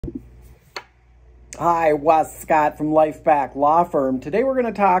Hi, Wes Scott from LifeBack Law Firm. Today we're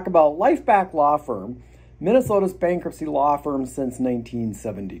going to talk about LifeBack Law Firm, Minnesota's bankruptcy law firm since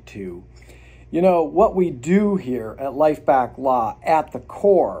 1972. You know, what we do here at LifeBack Law at the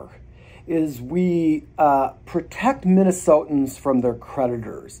core is we protect Minnesotans from their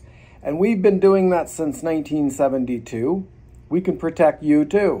creditors. And we've been doing that since 1972. We can protect you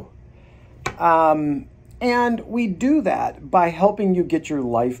too. And we do that by helping you get your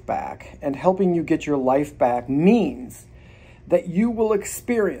life back. And helping you get your life back means that you will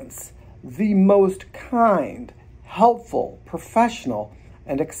experience the most kind, helpful, professional,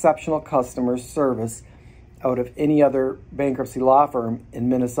 and exceptional customer service out of any other bankruptcy law firm in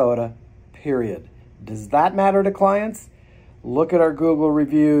Minnesota, period. Does that matter to clients? Look at our Google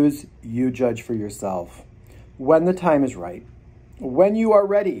reviews. You judge for yourself. When the time is right, when you are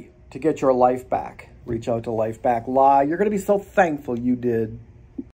ready to get your life back, reach out to LifeBack Law. You're going to be so thankful you did.